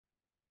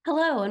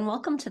Hello, and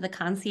welcome to the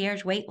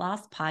Concierge Weight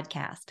Loss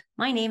Podcast.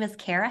 My name is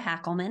Kara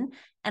Hackelman,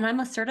 and I'm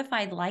a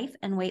certified life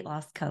and weight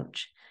loss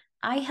coach.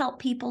 I help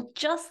people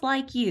just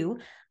like you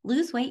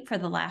lose weight for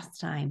the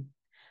last time.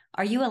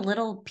 Are you a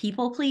little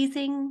people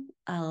pleasing,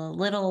 a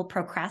little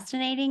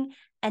procrastinating,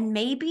 and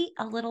maybe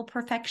a little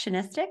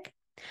perfectionistic?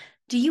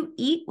 Do you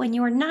eat when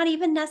you are not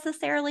even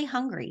necessarily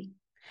hungry?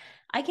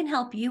 I can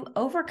help you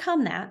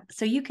overcome that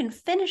so you can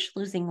finish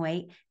losing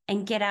weight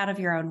and get out of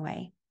your own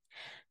way.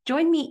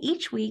 Join me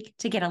each week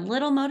to get a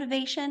little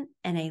motivation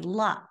and a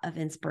lot of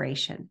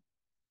inspiration.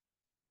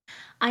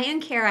 I am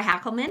Kara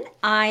Hackelman.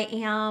 I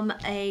am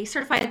a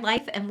certified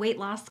life and weight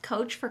loss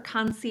coach for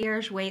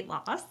Concierge Weight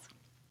Loss.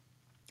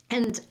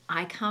 And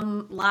I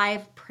come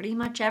live pretty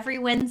much every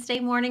Wednesday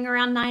morning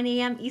around 9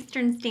 a.m.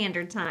 Eastern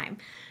Standard Time.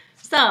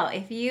 So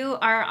if you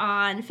are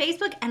on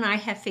Facebook, and I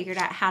have figured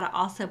out how to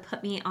also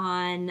put me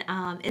on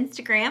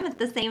Instagram at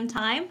the same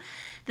time,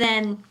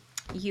 then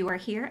you are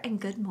here and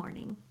good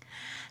morning.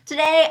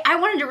 Today, I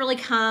wanted to really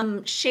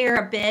come share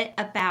a bit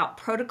about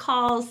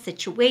protocols,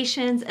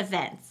 situations,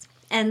 events.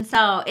 And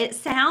so it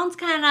sounds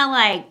kind of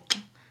like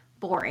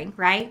boring,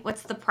 right?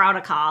 What's the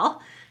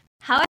protocol?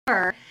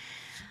 However,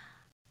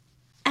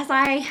 as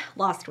I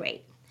lost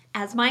weight,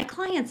 as my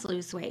clients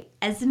lose weight,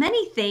 as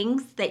many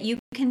things that you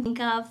can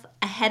think of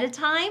ahead of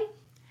time,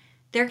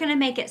 they're going to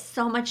make it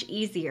so much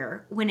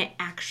easier when it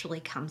actually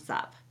comes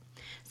up.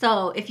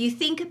 So if you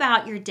think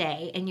about your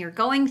day and you're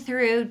going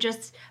through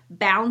just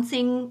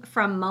bouncing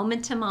from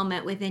moment to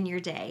moment within your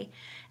day,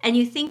 and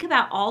you think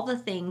about all the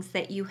things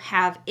that you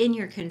have in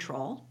your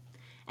control,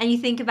 and you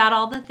think about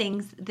all the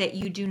things that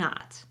you do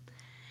not,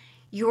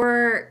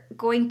 you're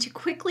going to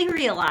quickly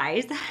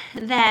realize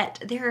that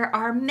there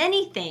are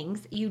many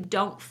things you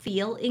don't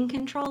feel in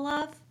control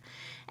of.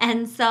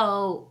 And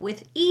so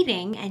with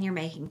eating, and you're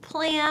making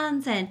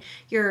plans and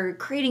you're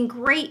creating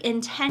great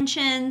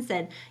intentions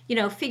and,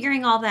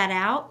 figuring all that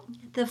out,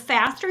 the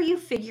faster you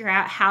figure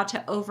out how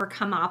to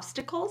overcome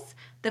obstacles,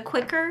 the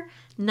quicker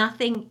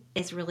nothing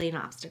is really an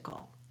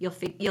obstacle.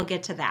 You'll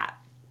get to that.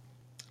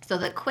 So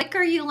the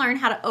quicker you learn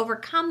how to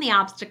overcome the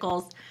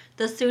obstacles,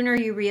 the sooner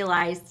you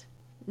realize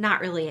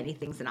not really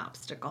anything's an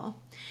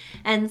obstacle.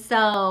 And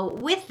so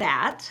with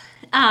that,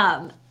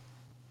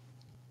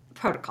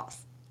 protocols.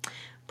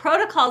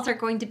 Protocols are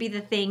going to be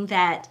the thing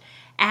that,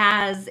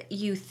 as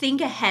you think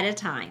ahead of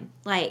time,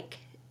 and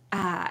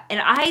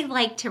I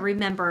like to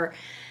remember,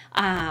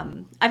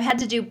 I've had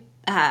to do,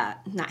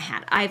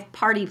 I've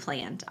party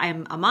planned.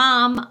 I'm a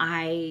mom.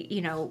 I,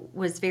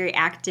 was very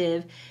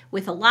active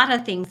with a lot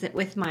of things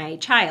with my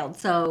child.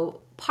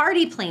 So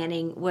party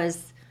planning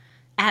was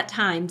at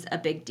times a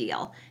big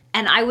deal.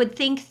 And I would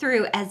think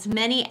through as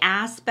many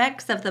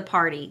aspects of the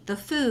party, the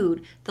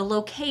food, the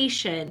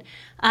location,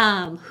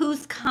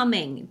 who's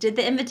coming, did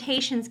the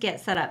invitations get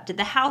set up, did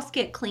the house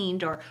get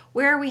cleaned, or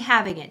where are we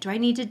having it? Do I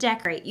need to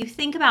decorate? You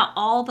think about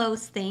all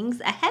those things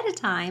ahead of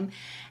time,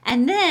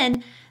 and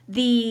then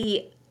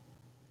the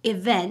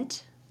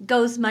event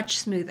goes much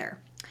smoother.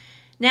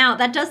 Now,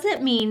 that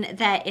doesn't mean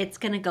that it's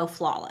going to go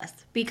flawless,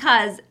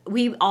 because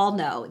we all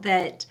know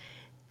that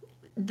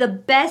the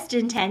best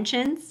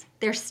intentions,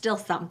 there's still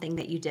something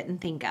that you didn't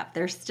think of.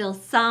 There's still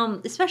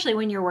some, especially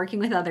when you're working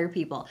with other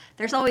people,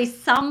 there's always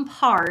some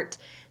part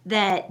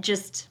that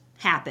just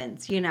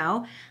happens,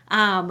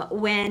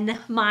 When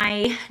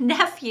my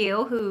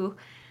nephew, who,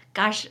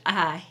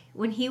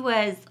 when he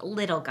was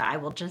little guy,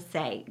 we'll just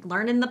say,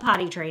 learning the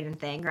potty training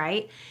thing,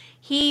 right?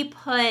 He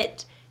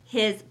put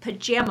his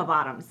pajama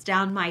bottoms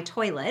down my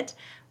toilet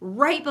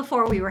right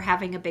before we were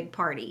having a big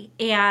party.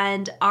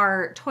 And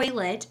our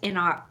toilet in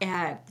our,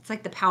 it's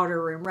like the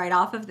powder room right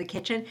off of the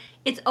kitchen,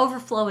 it's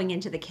overflowing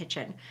into the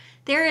kitchen.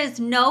 There is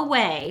no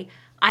way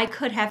I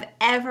could have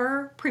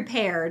ever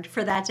prepared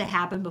for that to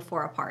happen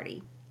before a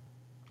party.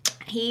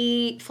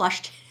 He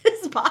flushed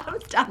his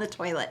bottoms down the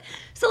toilet.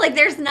 So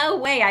there's no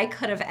way I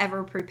could have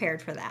ever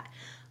prepared for that.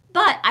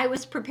 But I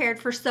was prepared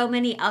for so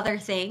many other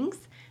things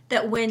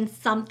that when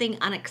something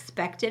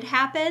unexpected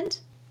happened,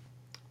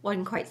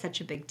 wasn't quite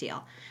such a big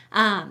deal.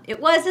 It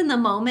was in the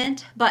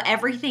moment, but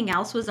everything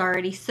else was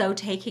already so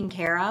taken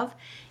care of.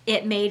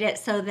 It made it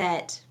so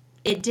that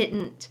it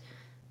didn't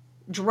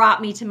drop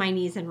me to my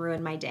knees and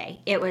ruin my day.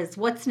 It was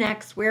what's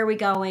next, where are we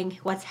going,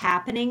 what's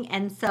happening.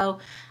 And so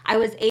I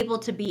was able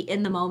to be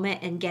in the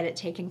moment and get it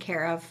taken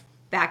care of,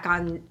 back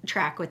on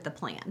track with the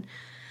plan.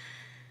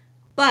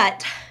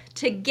 But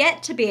to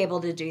get to be able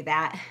to do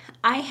that,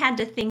 I had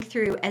to think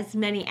through as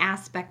many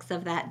aspects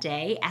of that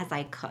day as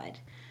I could.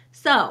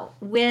 So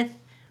with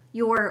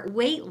your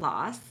weight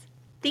loss,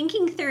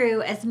 thinking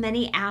through as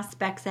many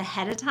aspects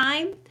ahead of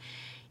time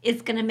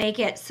is going to make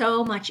it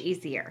so much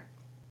easier.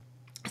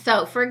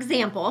 So for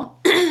example,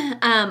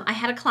 I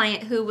had a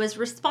client who was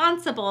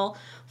responsible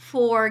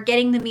for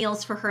getting the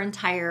meals for her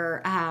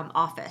entire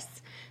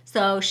office.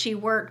 So she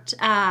worked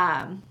in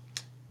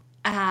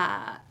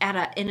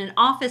an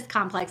office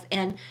complex,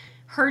 and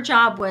her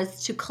job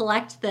was to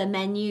collect the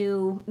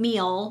menu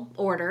meal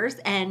orders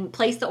and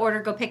place the order,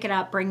 go pick it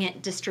up, bring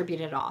it,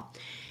 distribute it all.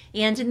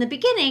 And in the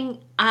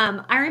beginning,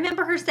 I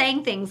remember her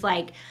saying things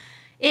like,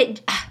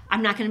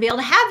 I'm not going to be able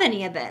to have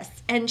any of this.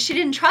 And she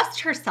didn't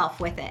trust herself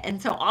with it.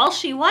 And so all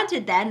she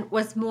wanted then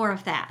was more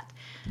of that.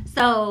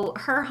 So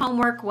her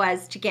homework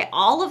was to get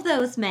all of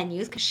those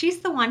menus, because she's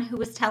the one who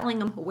was telling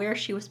them where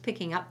she was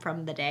picking up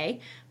from the day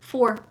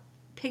for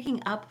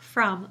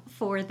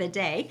the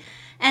day.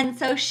 And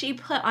so she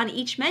put on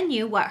each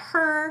menu what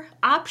her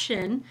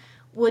option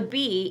would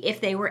be if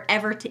they were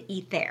ever to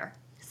eat there.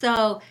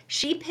 So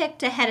she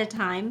picked ahead of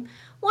time,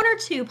 one or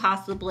two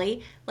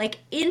possibly, like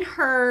in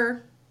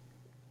her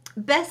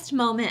best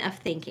moment of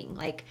thinking,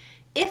 like,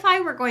 if I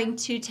were going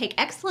to take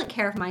excellent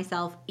care of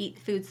myself, eat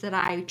foods that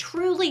I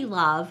truly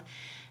love,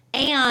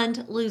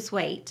 and lose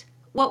weight,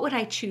 what would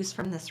I choose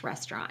from this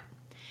restaurant?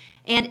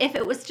 And if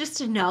it was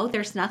just a no,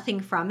 there's nothing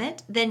from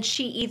it, then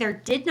she either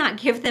did not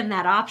give them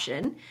that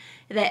option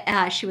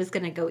that she was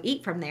going to go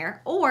eat from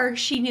there, or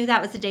she knew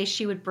that was the day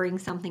she would bring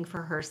something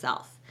for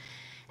herself.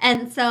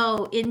 And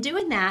so in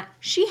doing that,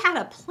 she had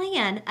a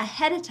plan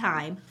ahead of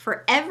time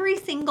for every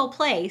single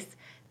place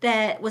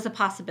that was a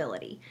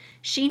possibility.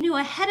 She knew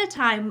ahead of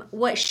time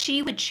what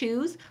she would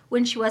choose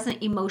when she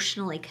wasn't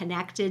emotionally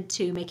connected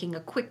to making a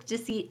quick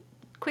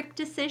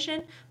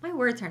decision. My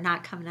words are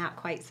not coming out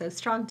quite so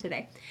strong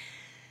today.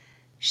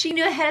 She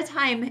knew ahead of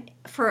time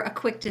for a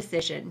quick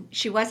decision.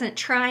 She wasn't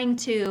trying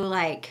to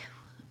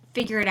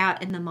figure it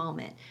out in the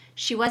moment.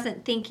 She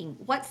wasn't thinking,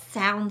 what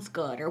sounds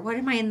good or what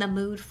am I in the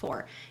mood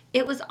for?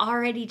 It was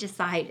already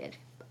decided.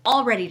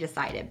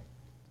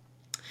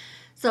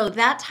 So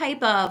that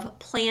type of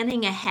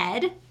planning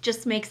ahead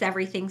just makes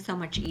everything so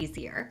much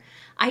easier.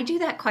 I do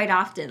that quite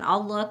often.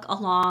 I'll look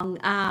along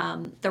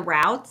the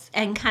routes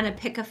and kind of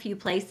pick a few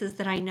places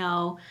that I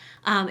know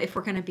if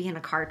we're going to be in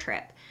a car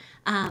trip.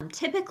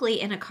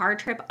 Typically in a car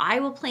trip, I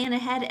will plan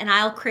ahead and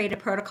I'll create a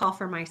protocol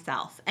for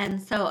myself.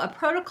 And so a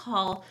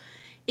protocol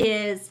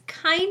is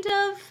kind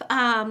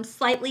of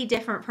slightly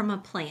different from a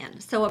plan.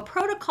 So a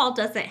protocol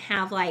doesn't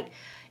have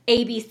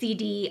A, B, C,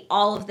 D,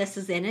 all of this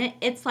is in it.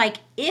 It's like,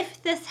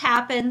 if this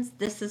happens,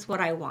 this is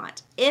what I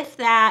want. If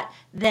that,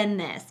 then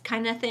this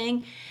kind of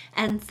thing.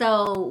 And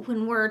so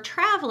when we're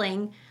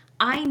traveling,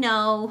 I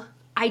know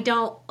I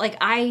don't,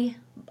 I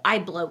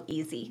bloat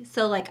easy.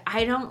 So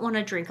I don't want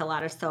to drink a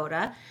lot of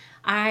soda.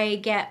 I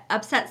get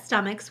upset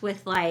stomachs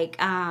with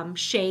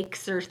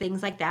shakes or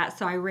things like that.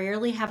 So I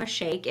rarely have a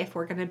shake if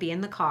we're going to be in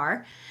the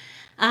car.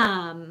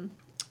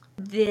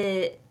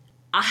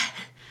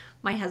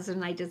 My husband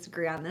and I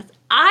disagree on this.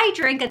 I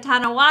drink a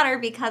ton of water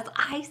because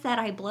I said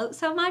I bloat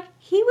so much.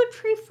 He would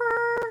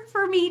prefer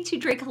for me to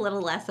drink a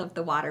little less of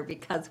the water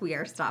because we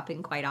are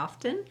stopping quite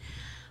often.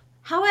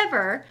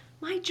 However,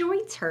 my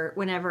joints hurt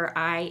whenever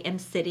I am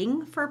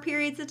sitting for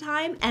periods of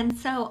time. And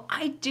so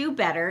I do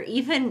better,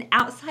 even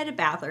outside of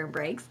bathroom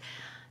breaks,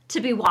 to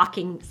be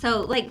walking.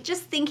 So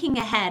just thinking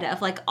ahead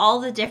of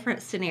all the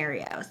different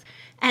scenarios.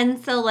 And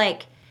so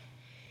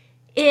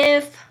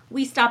if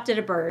we stopped at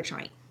a burger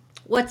joint,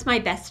 what's my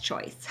best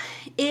choice?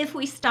 If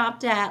we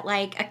stopped at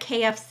a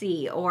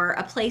KFC or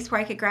a place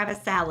where I could grab a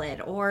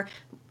salad or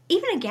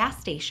even a gas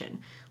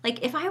station,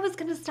 if I was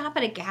going to stop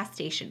at a gas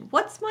station,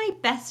 what's my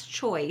best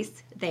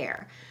choice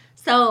there?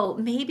 So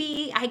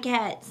maybe I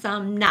get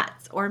some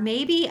nuts, or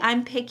maybe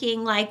I'm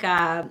picking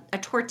a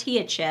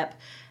tortilla chip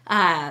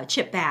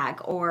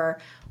bag, or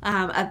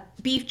a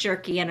beef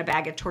jerky and a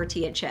bag of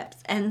tortilla chips.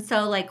 And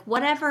so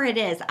whatever it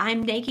is,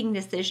 I'm making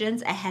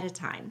decisions ahead of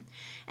time.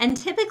 And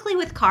typically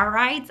with car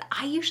rides,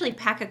 I usually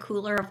pack a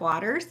cooler of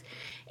waters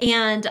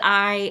and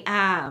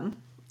I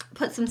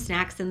put some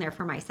snacks in there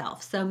for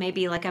myself. So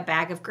maybe a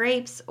bag of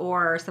grapes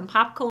or some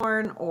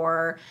popcorn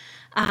or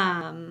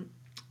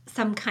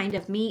some kind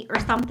of meat or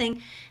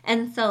something.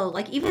 And so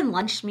even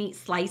lunch meat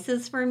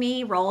slices for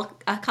me, roll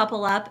a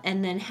couple up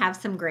and then have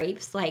some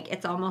grapes.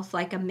 It's almost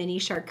like a mini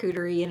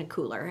charcuterie in a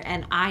cooler.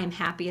 And I am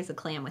happy as a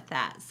clam with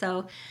that.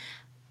 So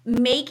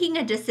making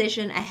a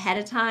decision ahead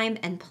of time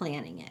and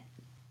planning it.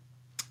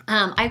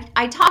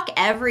 I talk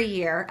every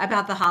year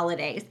about the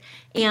holidays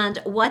and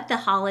what the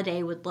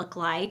holiday would look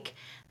like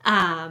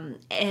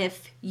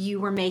if you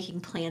were making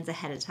plans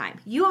ahead of time.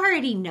 You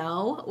already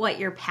know what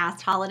your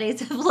past holidays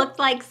have looked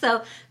like.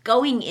 So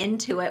going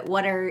into it,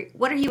 what are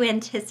you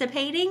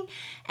anticipating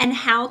and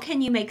how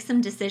can you make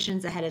some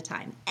decisions ahead of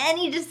time?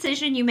 Any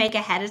decision you make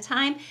ahead of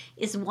time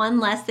is one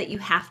less that you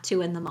have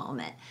to in the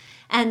moment.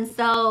 And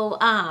so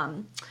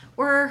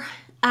we're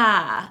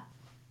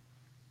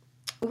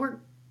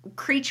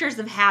creatures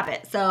of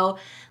habit. So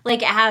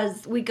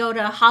as we go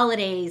to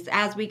holidays,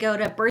 as we go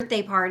to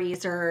birthday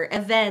parties or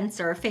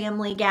events or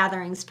family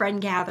gatherings, friend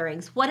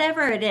gatherings,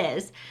 whatever it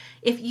is,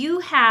 if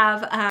you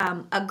have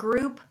a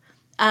group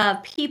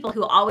of people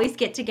who always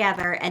get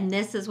together and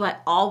this is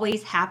what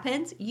always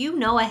happens, you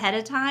know ahead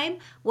of time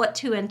what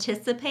to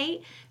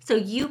anticipate, so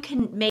you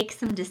can make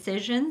some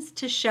decisions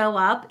to show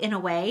up in a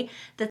way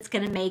that's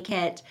going to make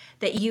it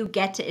that you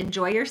get to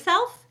enjoy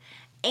yourself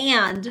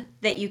and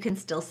that you can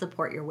still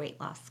support your weight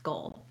loss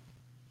goal.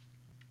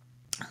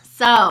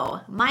 So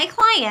my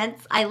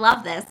clients, I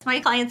love this. My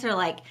clients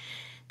are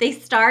they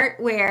start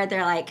where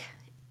they're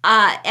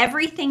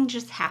everything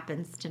just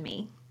happens to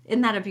me.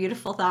 Isn't that a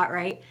beautiful thought,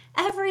 right?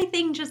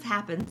 Everything just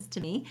happens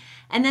to me.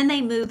 And then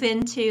they move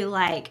into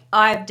like, oh,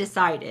 I've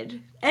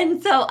decided.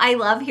 And so I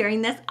love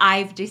hearing this,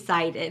 I've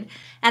decided.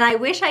 And I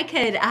wish I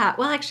could,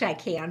 well, actually I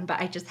can, but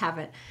I just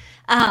haven't,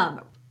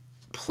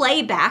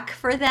 play back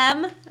for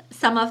them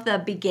some of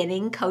the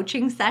beginning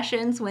coaching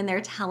sessions when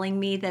they're telling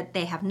me that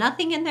they have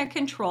nothing in their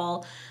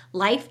control.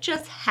 Life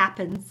just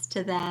happens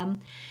to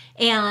them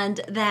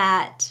and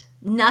that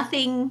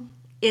nothing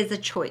is a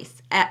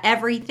choice.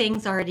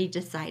 Everything's already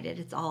decided.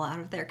 It's all out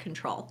of their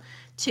control.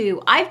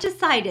 To, I've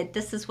decided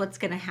this is what's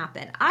going to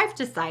happen. I've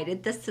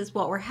decided this is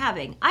what we're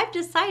having. I've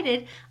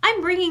decided I'm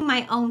bringing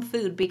my own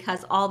food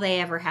because all they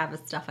ever have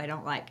is stuff I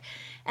don't like.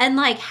 And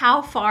like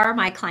how far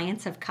my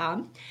clients have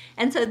come.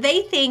 And so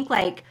they think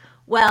like,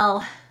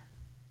 well,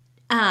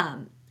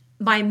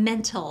 my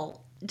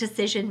mental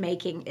decision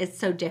making is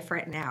so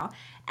different now.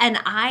 And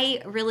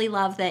I really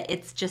love that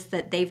it's just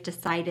that they've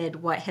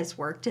decided what has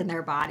worked in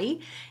their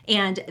body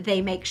and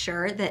they make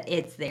sure that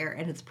it's there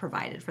and it's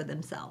provided for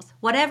themselves,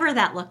 whatever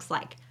that looks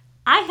like.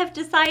 I have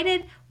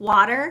decided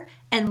water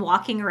and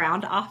walking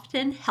around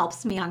often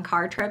helps me on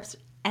car trips.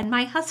 And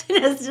my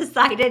husband has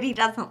decided he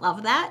doesn't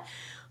love that.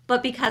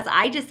 But because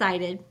I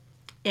decided,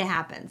 it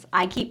happens.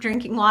 I keep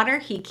drinking water.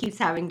 He keeps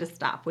having to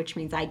stop, which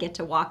means I get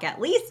to walk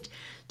at least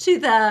to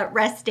the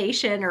rest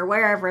station or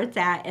wherever it's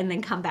at and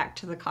then come back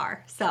to the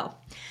car. So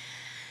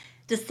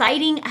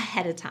deciding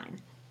ahead of time.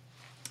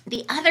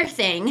 The other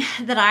thing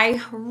that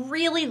I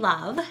really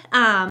love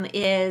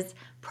is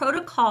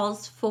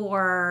protocols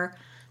for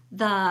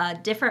the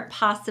different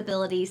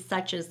possibilities,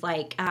 such as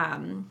like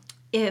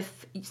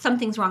if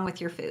something's wrong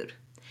with your food.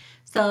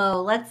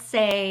 So let's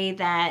say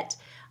that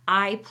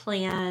I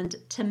planned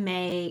to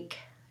make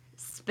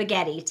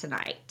spaghetti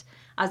tonight.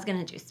 I was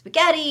going to do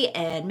spaghetti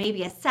and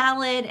maybe a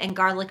salad and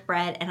garlic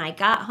bread, and I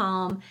got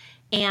home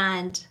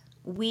and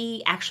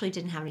we actually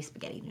didn't have any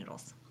spaghetti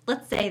noodles.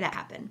 Let's say that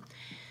happened.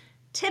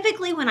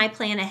 Typically when I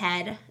plan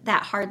ahead,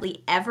 that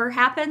hardly ever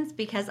happens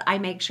because I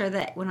make sure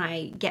that when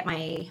I get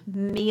my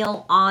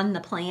meal on the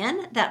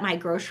plan, that my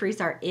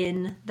groceries are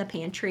in the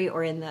pantry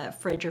or in the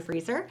fridge or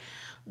freezer.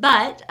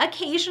 But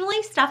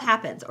occasionally stuff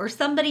happens or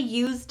somebody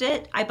used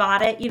it, I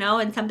bought it,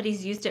 and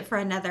somebody's used it for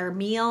another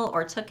meal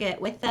or took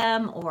it with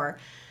them or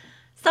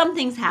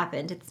something's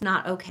happened. It's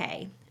not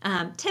okay.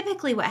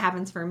 Typically what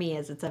happens for me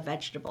is it's a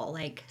vegetable,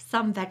 like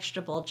some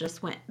vegetable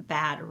just went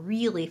bad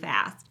really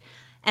fast.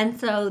 And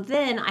so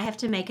then I have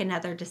to make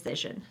another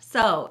decision.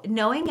 So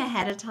knowing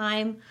ahead of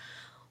time,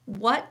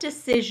 what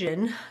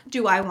decision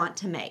do I want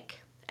to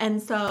make?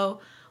 And so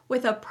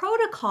with a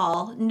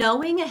protocol,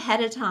 knowing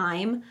ahead of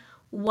time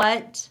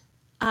what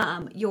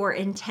your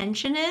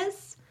intention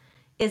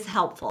is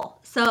helpful.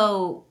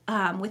 So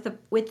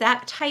with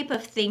that type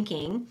of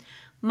thinking,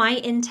 my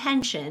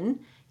intention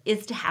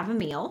is to have a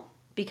meal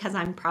because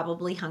I'm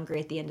probably hungry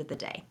at the end of the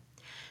day.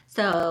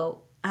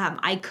 So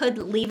I could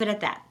leave it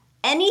at that.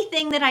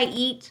 Anything that I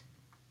eat,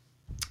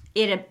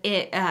 it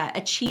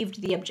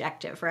achieved the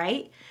objective,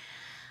 right?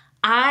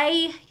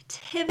 I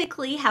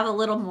typically have a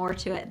little more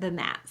to it than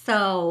that.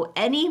 So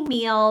any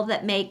meal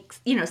that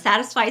makes,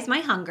 satisfies my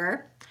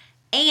hunger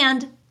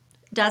and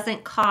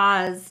doesn't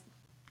cause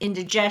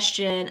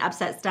indigestion,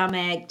 upset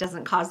stomach,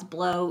 doesn't cause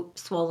bloat,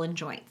 swollen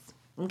joints.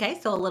 Okay,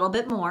 so a little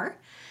bit more.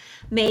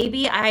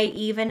 Maybe I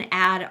even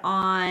add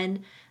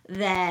on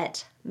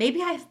that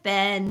maybe I've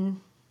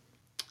been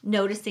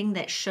noticing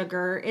that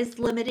sugar is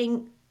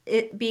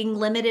being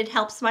limited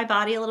helps my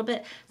body a little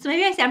bit. So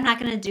maybe I say I'm not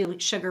going to do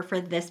sugar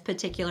for this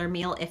particular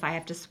meal if I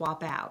have to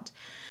swap out.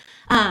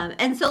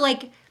 And so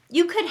like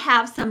you could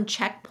have some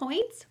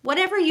checkpoints,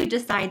 whatever you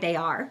decide they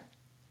are.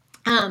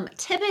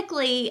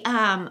 Typically,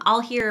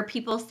 I'll hear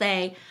people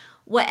say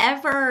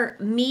whatever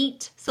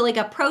meat, so like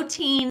a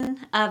protein,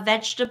 a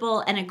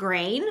vegetable, and a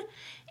grain.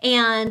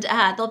 And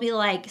they'll be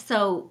like,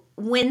 so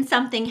when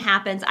something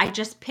happens, I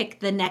just pick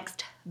the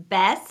next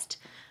best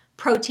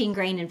protein,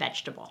 grain, and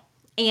vegetable.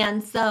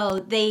 And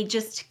so they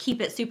just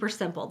keep it super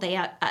simple. They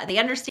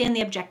understand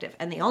the objective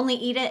and they only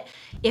eat it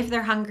if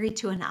they're hungry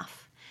to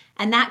enough.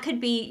 And that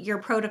could be your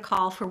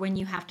protocol for when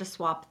you have to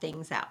swap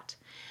things out.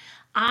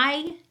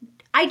 I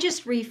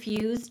just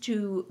refuse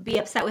to be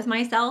upset with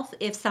myself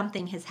if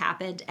something has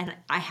happened and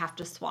I have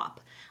to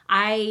swap.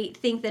 I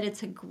think that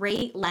it's a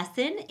great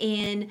lesson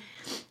in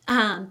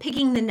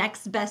picking the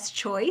next best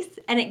choice,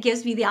 and it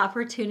gives me the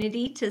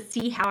opportunity to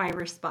see how I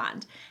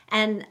respond.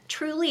 And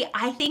truly,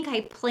 I think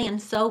I plan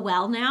so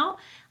well now.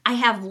 I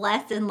have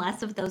less and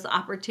less of those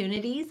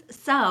opportunities.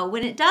 So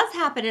when it does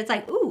happen, it's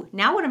like, ooh,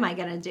 now what am I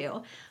going to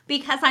do?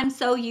 Because I'm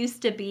so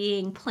used to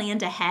being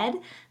planned ahead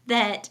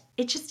that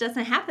it just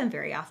doesn't happen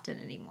very often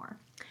anymore.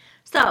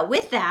 So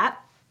with that,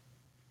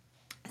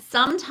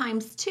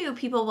 sometimes too,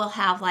 people will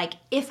have like,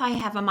 if I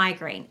have a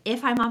migraine,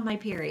 if I'm on my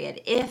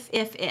period, if,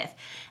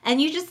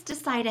 and you just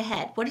decide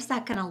ahead, what is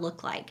that going to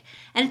look like?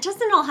 And it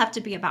doesn't all have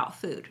to be about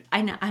food.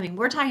 I mean,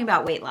 we're talking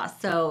about weight loss.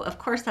 So of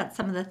course that's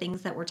some of the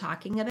things that we're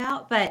talking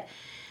about, but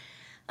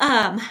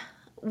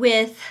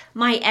with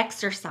my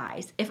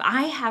exercise, if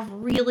I have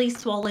really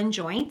swollen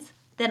joints,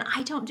 then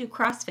I don't do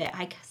CrossFit.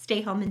 I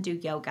stay home and do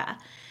yoga.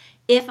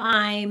 If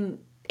I'm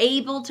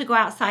able to go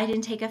outside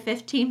and take a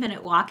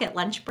 15-minute walk at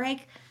lunch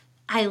break,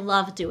 I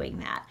love doing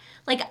that.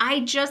 Like,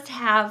 I just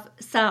have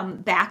some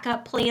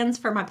backup plans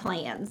for my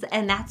plans,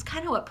 and that's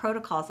kind of what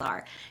protocols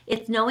are.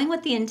 It's knowing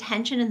what the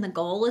intention and the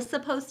goal is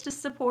supposed to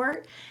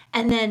support,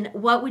 and then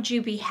what would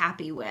you be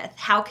happy with?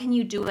 How can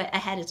you do it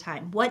ahead of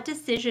time? What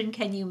decision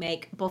can you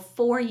make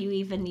before you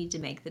even need to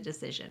make the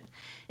decision?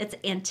 It's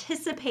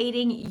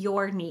anticipating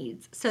your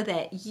needs so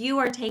that you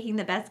are taking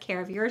the best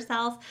care of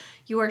yourself.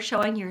 You are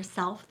showing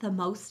yourself the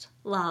most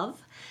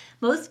love,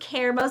 most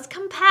care, most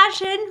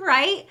compassion,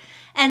 right?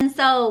 And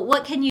so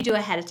what can you do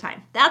ahead of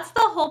time? That's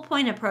the whole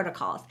point of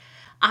protocols.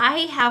 I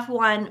have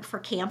one for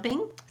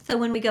camping. So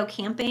when we go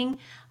camping,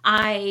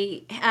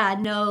 I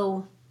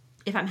know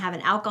if I'm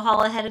having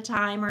alcohol ahead of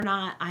time or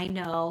not. I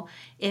know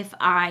if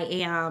I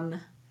am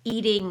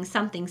eating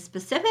something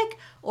specific,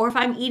 or if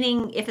I'm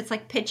eating, if it's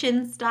like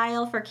pitch-in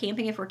style for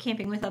camping, if we're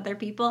camping with other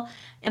people,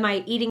 am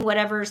I eating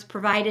whatever's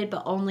provided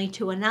but only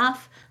to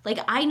enough? Like,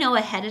 I know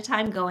ahead of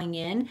time going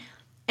in.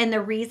 And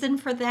the reason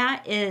for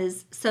that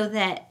is so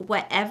that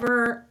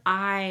whatever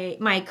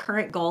my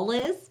current goal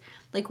is,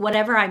 like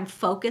whatever I'm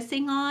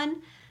focusing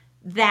on,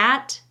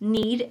 that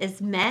need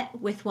is met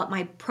with what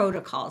my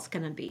protocol is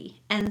going to be.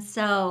 And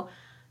so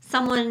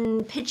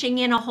someone pitching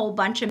in a whole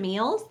bunch of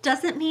meals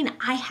doesn't mean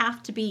I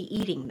have to be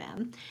eating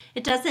them.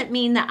 It doesn't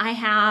mean that I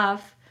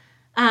have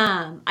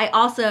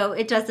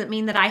it doesn't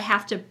mean that I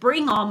have to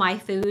bring all my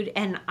food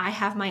and I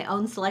have my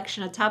own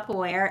selection of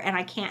Tupperware and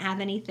I can't have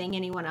anything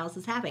anyone else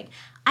is having.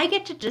 I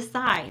get to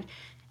decide,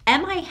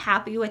 am I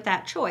happy with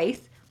that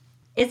choice?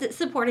 Is it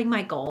supporting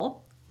my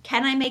goal?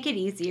 Can I make it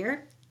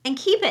easier? And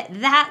keep it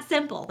that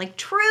simple, like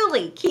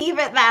truly keep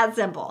it that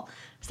simple.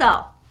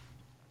 So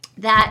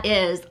that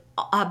is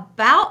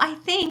about, I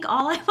think,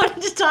 all I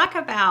wanted to talk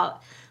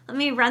about. Let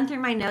me run through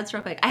my notes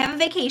real quick. I have a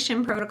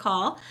vacation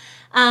protocol.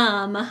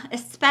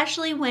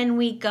 Especially when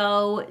we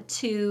go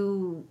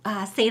to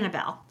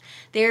Sanibel.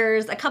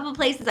 There's a couple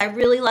places I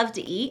really love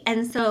to eat,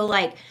 and so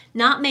like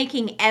not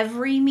making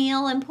every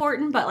meal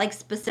important, but like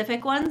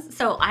specific ones.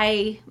 So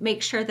I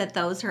make sure that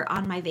those are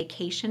on my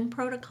vacation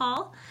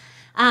protocol.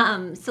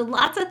 So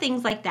lots of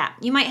things like that.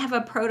 You might have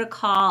a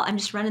protocol. I'm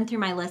just running through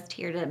my list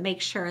here to make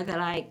sure that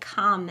I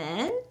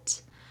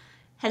comment.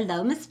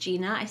 Hello, Miss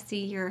Gina. I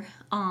see you're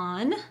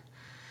on.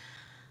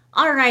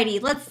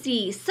 Alrighty, let's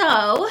see.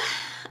 So,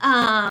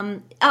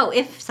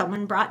 if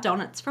someone brought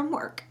donuts from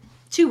work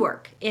to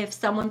work, if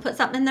someone put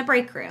something in the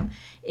break room,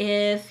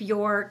 if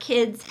your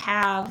kids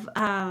have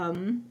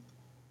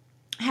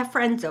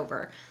friends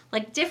over,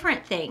 like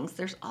different things.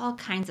 There's all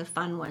kinds of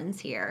fun ones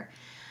here.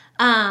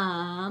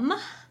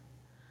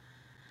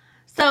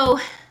 So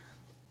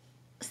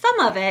some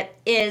of it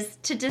is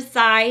to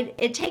decide,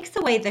 it takes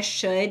away the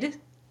should.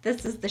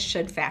 This is the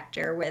should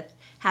factor with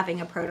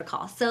having a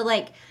protocol. So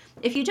like,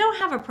 if you don't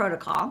have a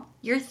protocol,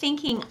 you're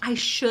thinking, I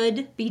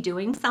should be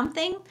doing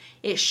something.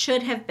 It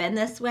should have been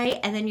this way.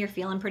 And then you're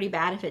feeling pretty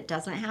bad if it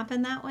doesn't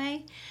happen that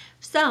way.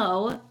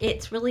 So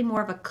it's really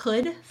more of a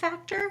could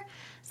factor.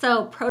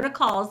 So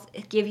protocols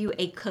give you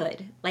a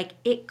could. Like,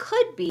 it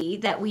could be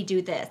that we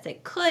do this.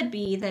 It could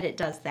be that it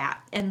does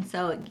that. And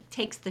so it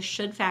takes the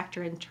should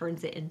factor and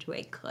turns it into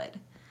a could.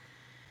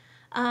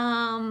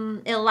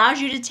 It allows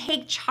you to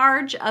take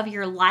charge of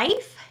your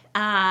life.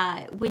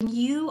 When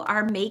you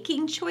are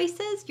making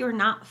choices, you're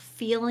not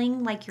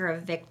feeling like you're a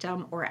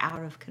victim or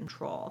out of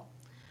control.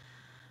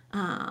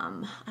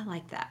 I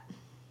like that.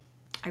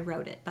 I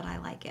wrote it, but I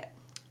like it.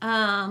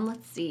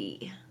 Let's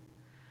see.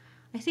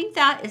 I think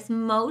that is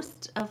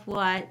most of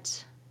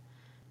what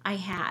I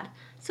had.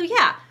 So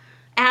yeah,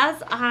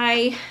 as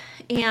I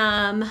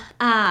am,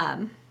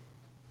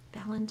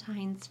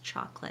 Valentine's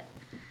chocolate.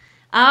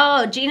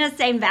 Oh, Gina's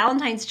saying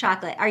Valentine's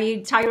chocolate. Are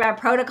you talking about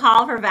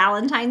protocol for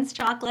Valentine's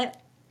chocolate?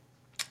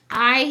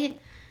 I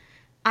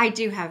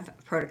do have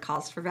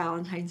protocols for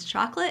Valentine's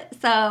chocolate,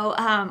 so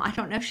I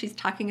don't know if she's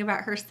talking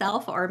about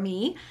herself or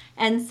me.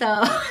 And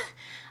so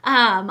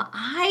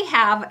I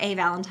have a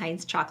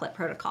Valentine's chocolate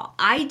protocol.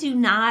 I'm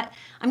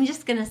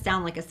just going to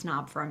sound like a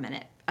snob for a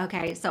minute.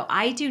 Okay, so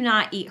I do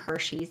not eat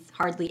Hershey's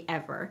hardly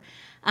ever.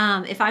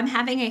 If I'm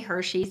having a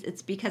Hershey's,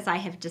 it's because I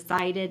have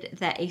decided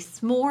that a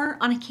s'more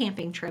on a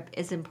camping trip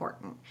is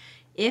important.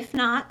 If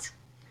not,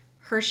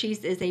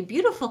 Hershey's is a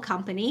beautiful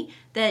company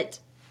that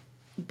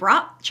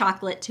brought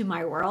chocolate to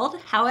my world.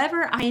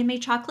 However, I am a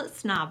chocolate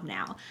snob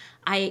now.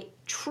 I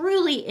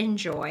truly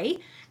enjoy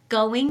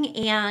going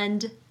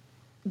and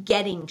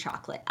getting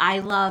chocolate. I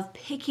love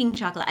picking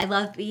chocolate. I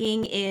love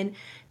being in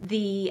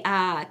the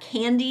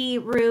candy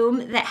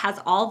room that has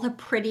all the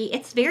pretty,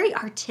 it's very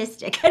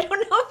artistic. I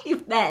don't know if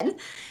you've been.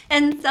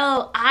 And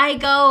so I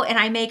go and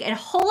I make a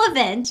whole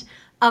event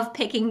of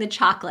picking the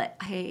chocolate.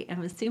 I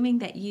am assuming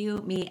that you,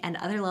 me, and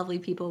other lovely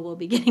people will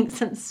be getting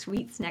some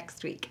sweets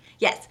next week.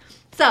 Yes.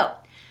 So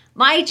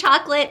my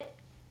chocolate,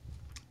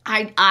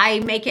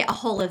 I make it a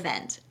whole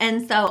event.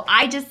 And so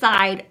I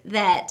decide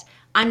that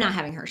I'm not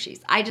having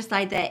Hershey's. I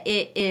decide that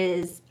it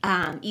is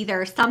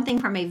either something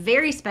from a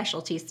very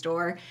specialty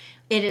store,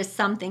 it is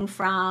something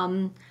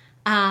from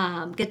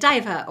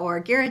Godiva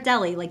or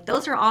Ghirardelli. Like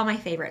those are all my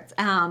favorites.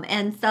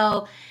 And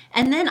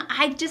then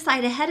I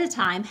decide ahead of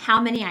time how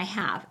many I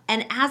have.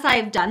 And as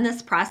I've done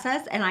this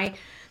process, and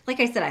like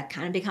I said, I've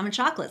kind of become a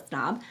chocolate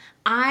snob.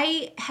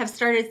 I have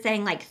started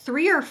saying like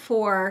 3 or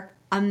 4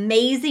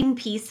 amazing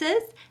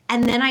pieces,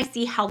 and then I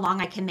see how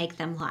long I can make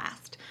them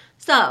last.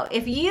 So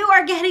if you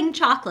are getting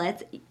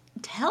chocolates,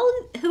 tell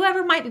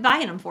whoever might be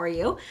buying them for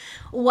you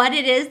what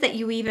it is that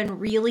you even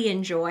really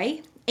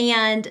enjoy.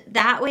 And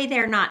that way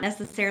they're not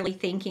necessarily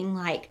thinking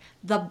like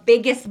the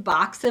biggest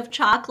box of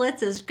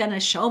chocolates is going to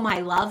show my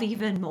love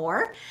even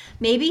more.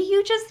 Maybe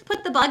you just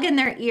put the bug in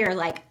their ear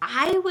like,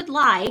 I would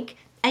like,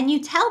 and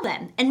you tell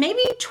them. And maybe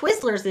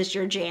Twizzlers is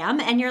your jam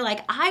and you're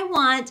like, I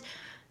want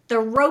the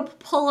rope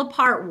pull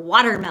apart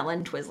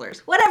watermelon Twizzlers.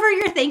 Whatever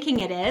you're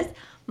thinking it is.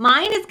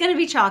 Mine is going to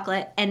be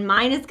chocolate, and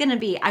mine is going to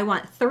be, I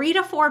want 3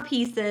 to 4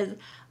 pieces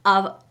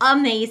of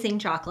amazing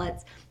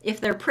chocolates.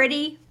 If they're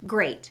pretty,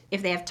 great.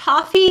 If they have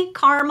toffee,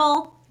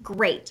 caramel,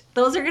 great.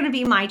 Those are going to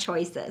be my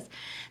choices.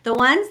 The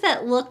ones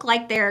that look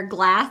like they're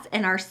glass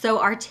and are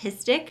so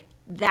artistic,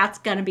 that's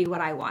going to be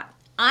what I want.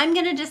 I'm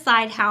going to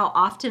decide how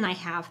often I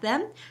have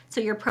them.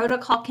 So your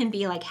protocol can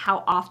be like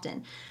how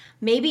often.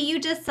 Maybe you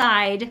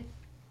decide,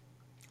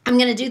 I'm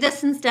going to do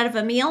this instead of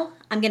a meal.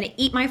 I'm going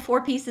to eat my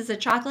 4 pieces of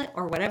chocolate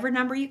or whatever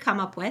number you come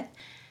up with.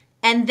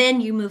 And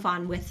then you move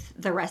on with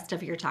the rest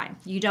of your time.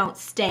 You don't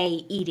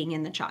stay eating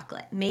in the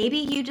chocolate. Maybe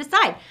you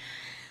decide,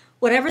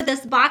 whatever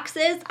this box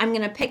is, I'm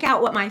going to pick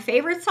out what my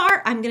favorites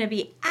are. I'm going to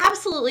be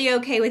absolutely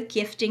okay with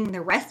gifting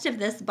the rest of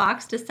this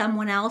box to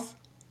someone else,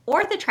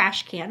 or the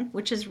trash can,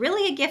 which is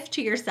really a gift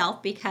to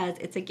yourself because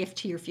it's a gift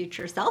to your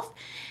future self.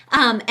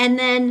 And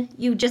then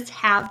you just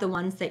have the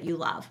ones that you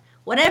love.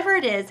 Whatever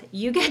it is,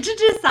 you get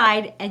to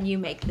decide and you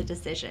make the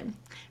decision.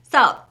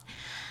 So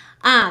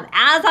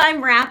as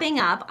I'm wrapping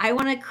up, I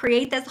want to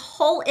create this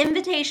whole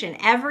invitation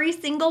every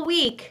single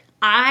week.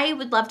 I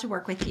would love to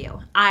work with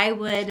you. I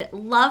would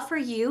love for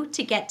you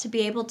to get to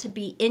be able to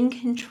be in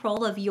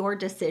control of your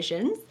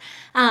decisions,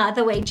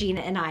 the way Gina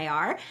and I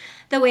are,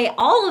 the way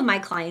all of my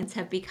clients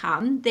have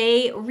become.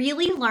 They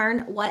really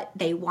learn what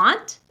they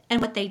want and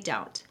what they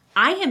don't.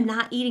 I am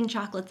not eating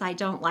chocolates I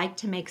don't like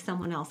to make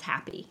someone else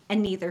happy,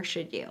 and neither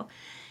should you.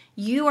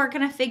 You are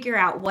going to figure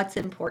out what's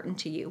important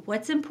to you,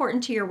 what's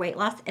important to your weight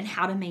loss, and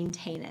how to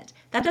maintain it.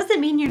 That doesn't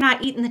mean you're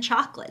not eating the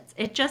chocolates.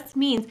 It just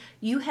means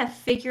you have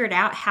figured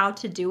out how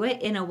to do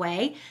it in a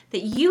way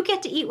that you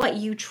get to eat what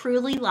you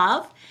truly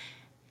love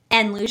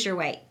and lose your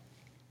weight.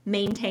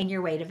 Maintain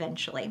your weight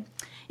eventually.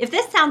 If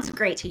this sounds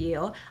great to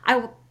you,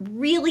 I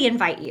really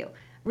invite you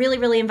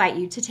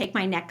to take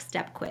my next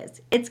step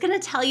quiz. It's going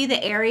to tell you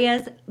the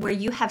areas where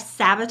you have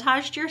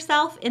sabotaged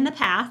yourself in the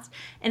past,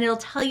 and it'll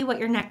tell you what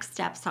your next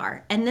steps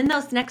are. And then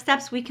those next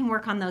steps, we can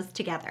work on those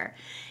together.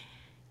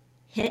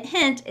 Hint,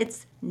 hint,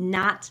 it's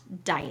not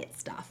diet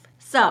stuff.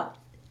 So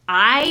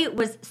I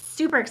was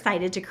super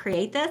excited to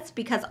create this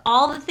because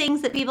all the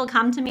things that people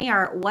come to me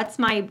are, what's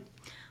my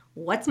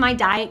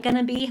diet going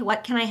to be?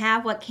 What can I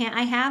have? What can't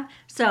I have?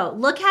 So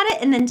look at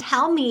it and then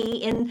tell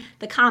me in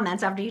the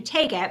comments after you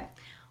take it,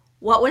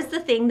 what was the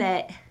thing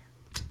that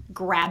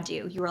grabbed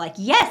you? You were like,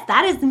 yes,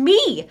 that is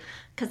me.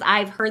 Because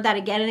I've heard that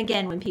again and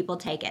again when people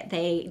take it.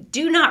 They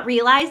do not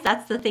realize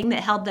that's the thing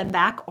that held them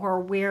back or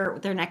where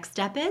their next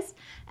step is.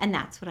 And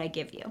that's what I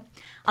give you.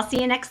 I'll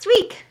see you next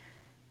week.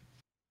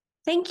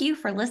 Thank you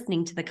for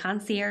listening to the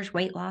Concierge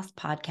Weight Loss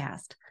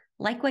Podcast.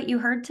 Like what you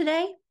heard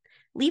today?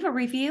 Leave a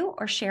review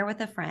or share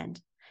with a friend.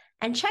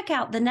 And check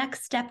out the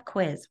Next Step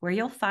quiz where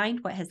you'll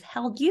find what has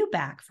held you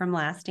back from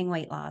lasting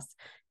weight loss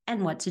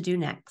and what to do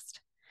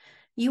next.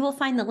 You will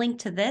find the link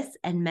to this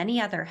and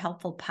many other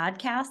helpful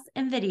podcasts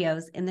and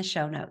videos in the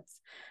show notes.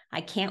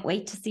 I can't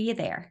wait to see you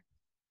there.